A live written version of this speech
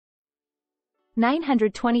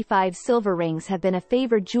925 silver rings have been a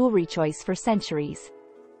favored jewelry choice for centuries.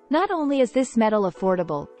 Not only is this metal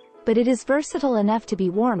affordable, but it is versatile enough to be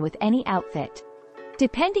worn with any outfit.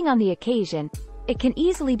 Depending on the occasion, it can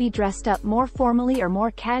easily be dressed up more formally or more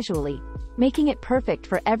casually, making it perfect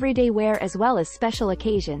for everyday wear as well as special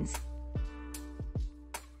occasions.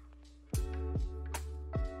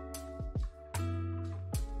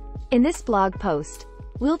 In this blog post,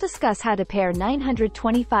 we'll discuss how to pair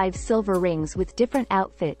 925 silver rings with different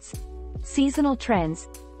outfits, seasonal trends,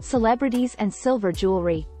 celebrities and silver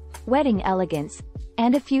jewelry, wedding elegance,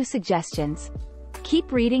 and a few suggestions.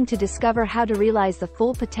 Keep reading to discover how to realize the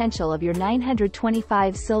full potential of your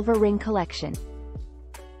 925 silver ring collection.